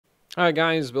Alright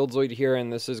guys, BuildZoid here,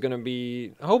 and this is going to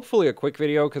be hopefully a quick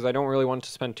video because I don't really want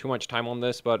to spend too much time on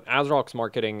this, but Asrock's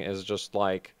marketing is just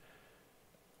like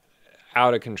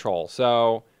out of control.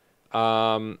 So,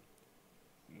 um,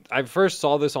 I first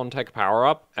saw this on Tech Power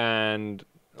Up, and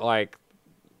like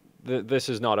this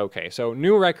is not okay. So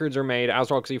new records are made.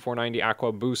 Asrock Z490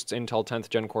 Aqua boosts Intel 10th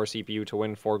Gen Core CPU to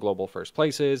win 4 global first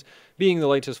places. Being the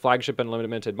latest flagship and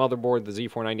limited motherboard, the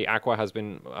Z490 Aqua has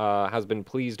been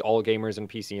pleased all gamers and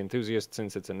PC enthusiasts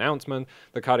since its announcement.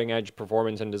 The cutting-edge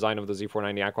performance and design of the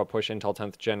Z490 Aqua push Intel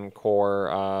 10th Gen Core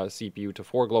CPU to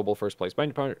 4 global first place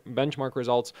benchmark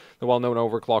results. The well-known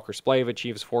overclocker Splave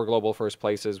achieves 4 global first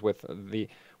places with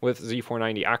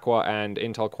Z490 Aqua and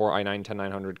Intel Core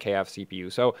i9-10900KF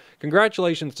CPU. So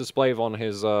congratulations to Splave on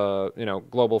his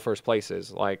global first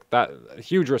places. Like that,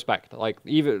 huge respect. Like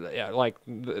even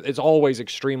it's always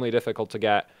extremely difficult to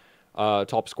get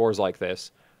top scores like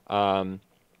this. Though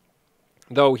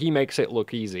he makes it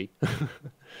look easy.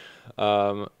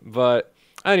 But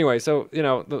anyway, so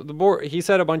the board, he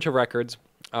set a bunch of records,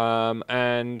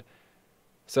 and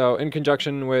so in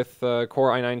conjunction with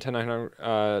Core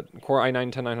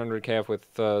i9-10900KF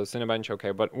with Cinebench,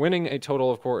 okay, but winning a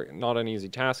total of core, not an easy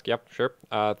task. Yep, sure.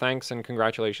 Thanks and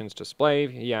congratulations to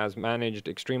Splave. He has managed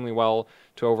extremely well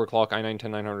to overclock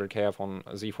i9-10900KF on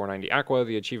Z490 Aqua.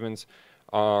 The achievements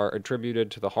are attributed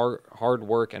to the hard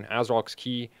work and Asrock's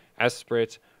key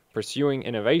esprit pursuing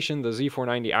innovation. The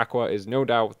Z490 Aqua is no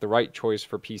doubt the right choice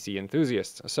for PC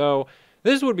enthusiasts. So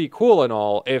this would be cool and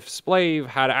all if Splave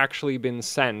had actually been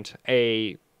sent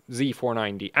a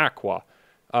Z490 Aqua.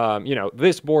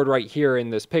 This board right here in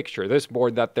this picture, this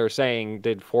board that they're saying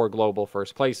did 4 global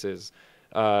first places.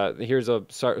 Here's a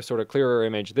sort of clearer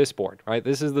image, this board, right?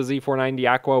 This is the Z490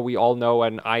 Aqua we all know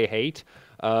and I hate.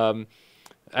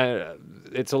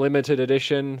 It's a limited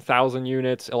edition, 1,000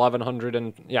 units,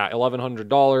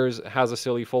 $1,100. Has a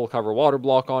silly full cover water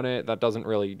block on it that doesn't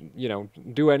really,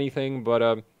 do anything,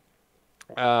 but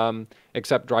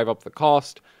except drive up the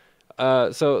cost.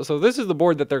 So this is the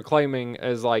board that they're claiming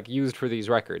is like used for these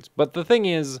records. But the thing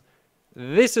is,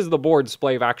 this is the board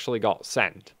Splave actually got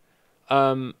sent.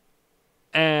 And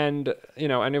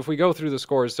if we go through the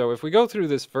scores, so if we go through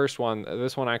this first one,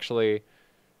 this one actually,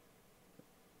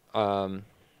 well,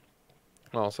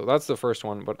 so that's the first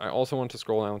one, but I also want to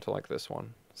scroll down to like this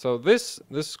one. So this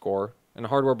score, and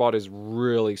hardware bot is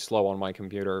really slow on my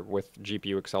computer with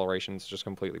GPU acceleration. It's just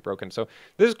completely broken. So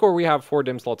this score, we have 4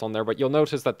 DIMM slots on there, but you'll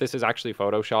notice that this is actually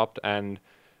photoshopped, and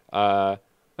like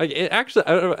it actually,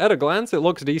 at a glance, it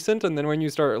looks decent. And then when you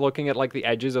start looking at like the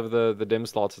edges of the DIMM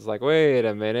slots, it's like, wait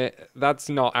a minute, that's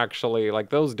not actually, like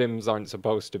those DIMMs aren't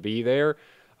supposed to be there.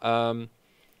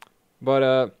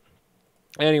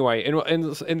 Anyway,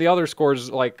 in the other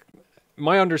scores, like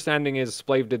my understanding is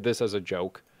Splave did this as a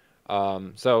joke.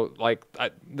 So like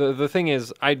the thing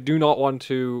is, I do not want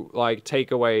to like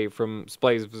take away from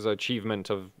Splave's achievement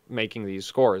of making these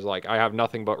scores. Like I have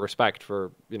nothing but respect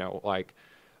for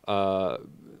overclocks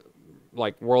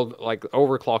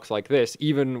like this,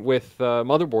 even with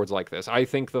motherboards like this. I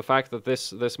think the fact that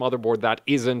this motherboard that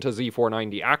isn't a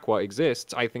Z490 Aqua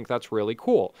exists, I think that's really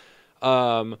cool.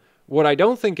 What I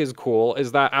don't think is cool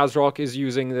is that Asrock is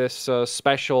using this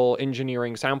special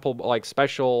engineering sample, like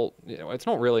special, it's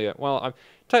not really,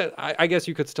 I guess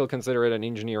you could still consider it an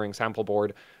engineering sample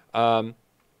board. That,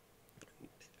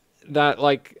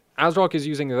 like, Asrock is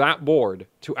using that board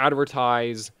to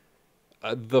advertise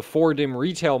the 4DIMM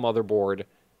retail motherboard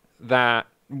that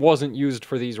wasn't used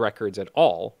for these records at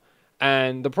all.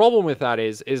 And the problem with that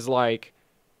is like,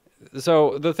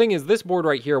 so the thing is, this board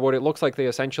right here, what it looks like they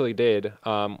essentially did,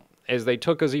 is they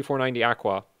took a Z490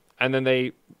 Aqua, and then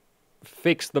they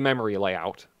fixed the memory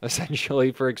layout,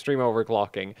 essentially, for extreme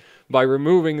overclocking, by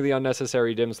removing the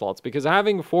unnecessary DIMM slots, because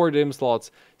having 4 DIMM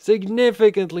slots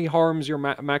significantly harms your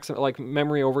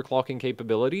memory overclocking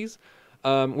capabilities,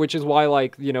 which is why,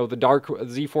 like, the dark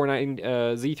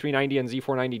Z390 and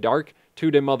Z490 Dark,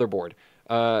 2 DIMM motherboard.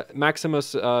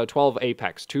 Maximus 12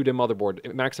 Apex, 2 DIMM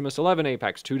motherboard. Maximus 11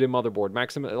 Apex, 2 DIMM motherboard.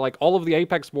 Like all of the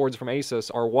Apex boards from Asus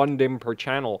are 1 DIMM per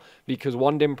channel, because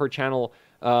 1 DIMM per channel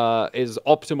is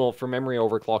optimal for memory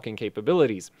overclocking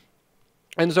capabilities.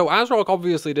 And so Asrock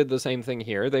obviously did the same thing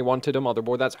here. They wanted a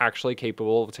motherboard that's actually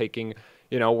capable of taking,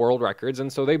 world records,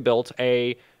 and so they built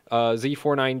a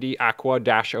Z490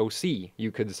 Aqua-OC,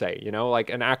 you could say, like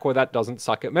an Aqua that doesn't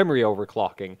suck at memory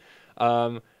overclocking.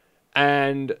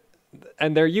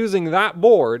 And they're using that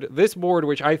board, this board,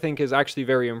 which I think is actually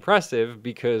very impressive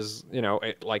because,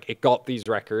 it got these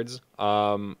records.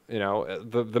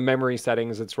 The memory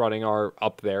settings it's running are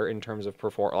up there in terms of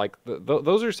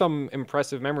those are some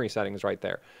impressive memory settings right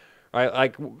there, right?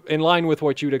 Like, in line with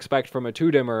what you'd expect from a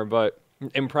 2-dimmer, but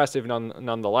impressive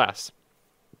nonetheless.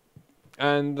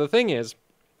 And the thing is,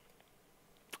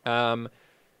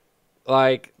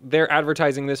 like, they're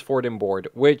advertising this 4-dim board,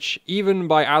 which even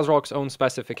by Asrock's own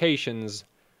specifications,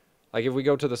 like if we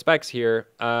go to the specs here,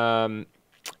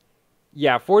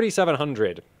 yeah,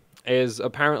 4700 is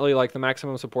apparently like the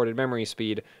maximum supported memory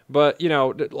speed. But, you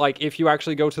know, like if you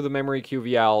actually go to the memory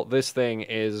QVL, this thing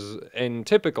is in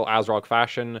typical Asrock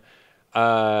fashion.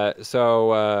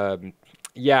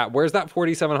 Yeah, where's that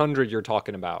 4700 you're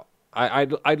talking about?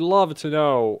 I'd love to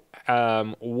know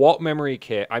what memory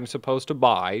kit I'm supposed to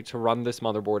buy to run this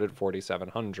motherboard at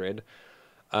 4700.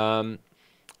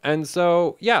 And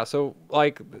so, yeah, so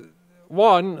like,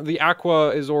 one, the Aqua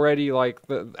is already like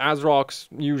the Asrock's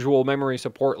usual memory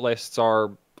support lists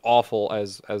are awful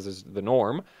as is the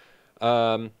norm.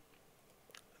 And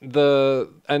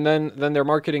then their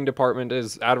marketing department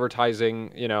is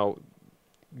advertising, you know,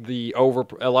 the over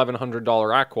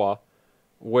 $1,100 Aqua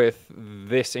with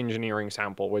this engineering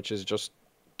sample, which is just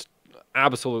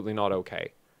absolutely not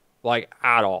okay, like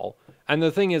at all. And the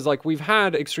thing is, like, we've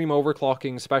had extreme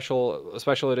overclocking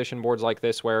special edition boards like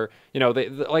this where, you know,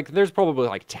 like there's probably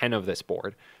like 10 of this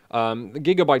board.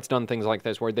 Gigabyte's done things like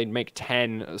this where they'd make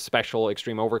 10 special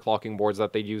extreme overclocking boards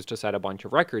that they'd use to set a bunch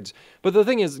of records. But the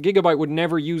thing is, Gigabyte would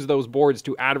never use those boards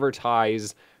to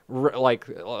advertise,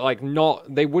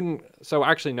 they wouldn't. So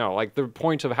actually, no, like the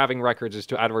point of having records is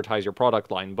to advertise your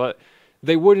product line, but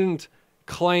they wouldn't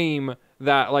claim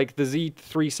that like the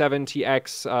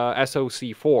Z370X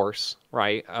SoC Force,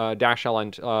 right, dash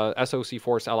LN, SoC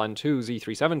Force LN2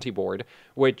 Z370 board,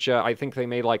 which I think they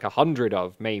made like 100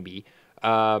 of, maybe.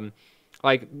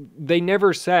 Like, they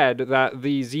never said that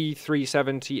the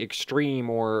Z370 Extreme,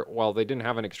 or, well, they didn't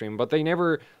have an Extreme, but they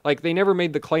never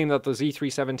made the claim that the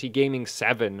Z370 Gaming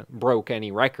 7 broke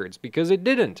any records, because it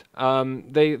didn't.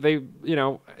 They you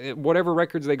know, whatever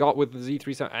records they got with the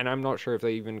Z370, and I'm not sure if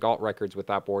they even got records with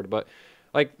that board, but,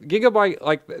 like, Gigabyte,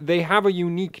 like, they have a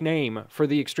unique name for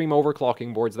the extreme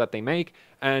overclocking boards that they make,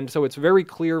 and so it's very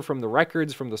clear from the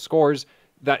records, from the scores,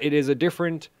 that it is a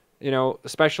different, you know,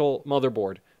 special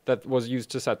motherboard that was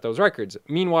used to set those records.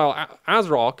 Meanwhile,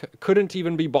 Asrock couldn't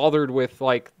even be bothered with,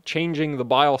 like, changing the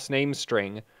BIOS name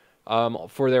string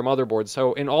for their motherboard.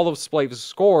 So in all of Splav's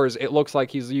scores, it looks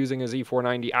like he's using a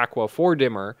Z490 Aqua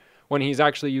 4-dimmer when he's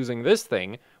actually using this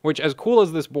thing, which, as cool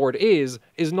as this board is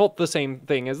not the same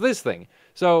thing as this thing.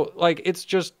 So, like, it's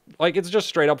just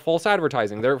straight up false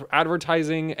advertising. They're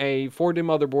advertising a 4-dim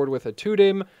motherboard with a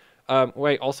 2-dim.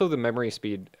 Wait, also the memory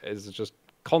speed is just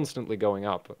constantly going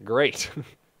up. Great.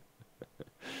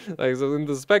 Like, so in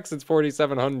the specs it's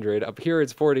 4700, up here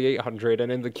it's 4800,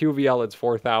 and in the QVL it's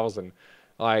 4000.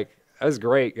 Like, that's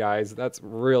great, guys. That's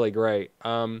really great.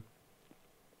 Yeah.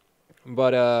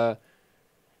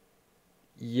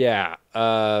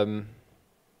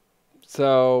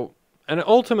 So, and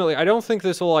ultimately, I don't think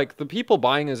this will, like, the people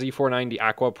buying a Z490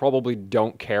 Aqua probably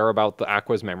don't care about the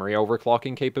Aqua's memory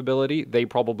overclocking capability. They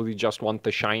probably just want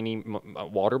the shiny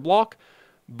water block.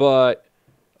 But,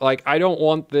 like, I don't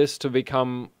want this to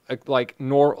become I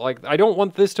don't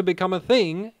want this to become a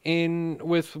thing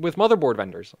with motherboard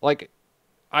vendors. Like,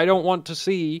 I don't want to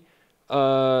see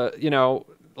you know,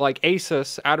 like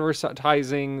Asus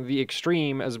advertising the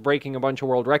Extreme as breaking a bunch of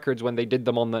world records when they did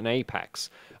them on an Apex.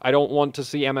 I don't want to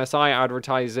see MSI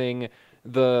advertising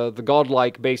the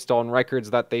Godlike based on records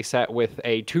that they set with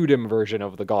a 2-dim version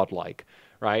of the Godlike,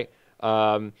 right?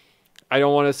 I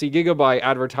don't want to see Gigabyte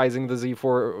advertising the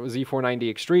Z490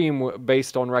 Extreme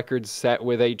based on records set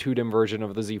with a 2-dim version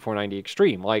of the Z490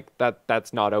 Extreme. Like,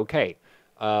 that's not okay.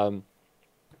 That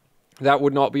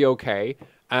would not be okay,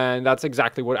 and that's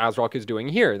exactly what Asrock is doing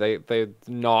here. They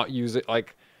not use it.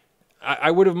 Like,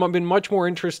 I would have been much more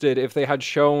interested if they had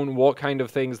shown what kind of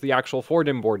things the actual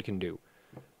 4-dim board can do.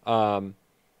 You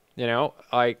know,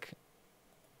 like...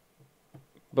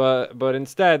 But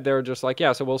instead, they're just like,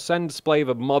 yeah, so we'll send Splav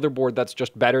a motherboard that's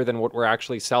just better than what we're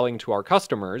actually selling to our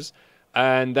customers,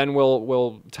 and then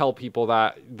we'll tell people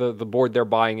that the board they're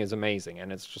buying is amazing.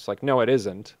 And it's just like, no, it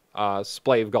isn't.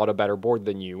 Splav got a better board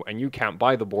than you, and you can't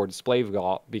buy the board Splav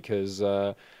got because,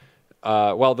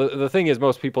 well, the thing is,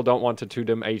 most people don't want a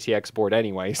 2-dim ATX board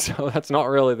anyway, so that's not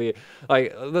really the,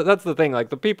 like, that's the thing. Like,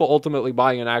 the people ultimately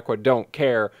buying an Aqua don't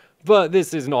care, but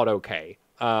this is not okay.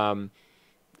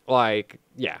 Like,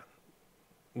 yeah,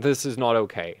 this is not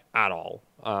okay at all.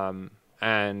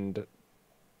 And,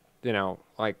 you know,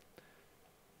 like,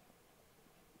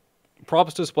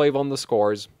 props to Splav on the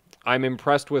scores. I'm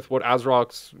impressed with what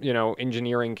Asrock's, you know,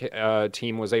 engineering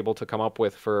team was able to come up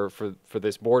with for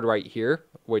this board right here,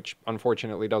 which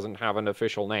unfortunately doesn't have an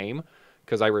official name,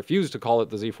 because I refuse to call it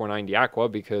the Z490 Aqua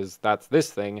because that's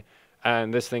this thing,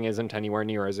 and this thing isn't anywhere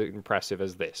near as impressive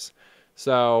as this.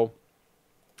 So,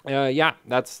 yeah,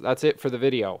 that's it for the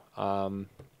video.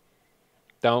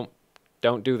 Don't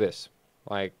do this.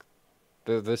 Like,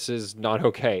 this is not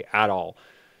okay at all.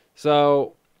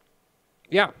 So,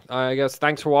 yeah, I guess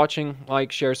thanks for watching.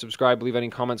 Like, share, subscribe, leave any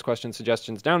comments, questions,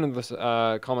 suggestions down in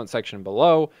the comment section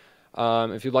below.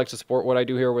 If you'd like to support what I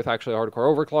do here with actually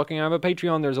hardcore overclocking, I have a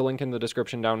Patreon. There's a link in the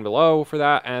description down below for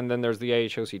that. And then there's the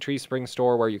AHOC Tree Spring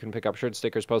store where you can pick up shirts,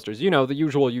 stickers, posters, you know, the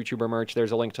usual YouTuber merch.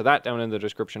 There's a link to that down in the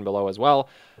description below as well.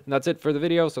 And that's it for the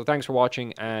video. So thanks for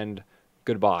watching and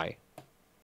goodbye.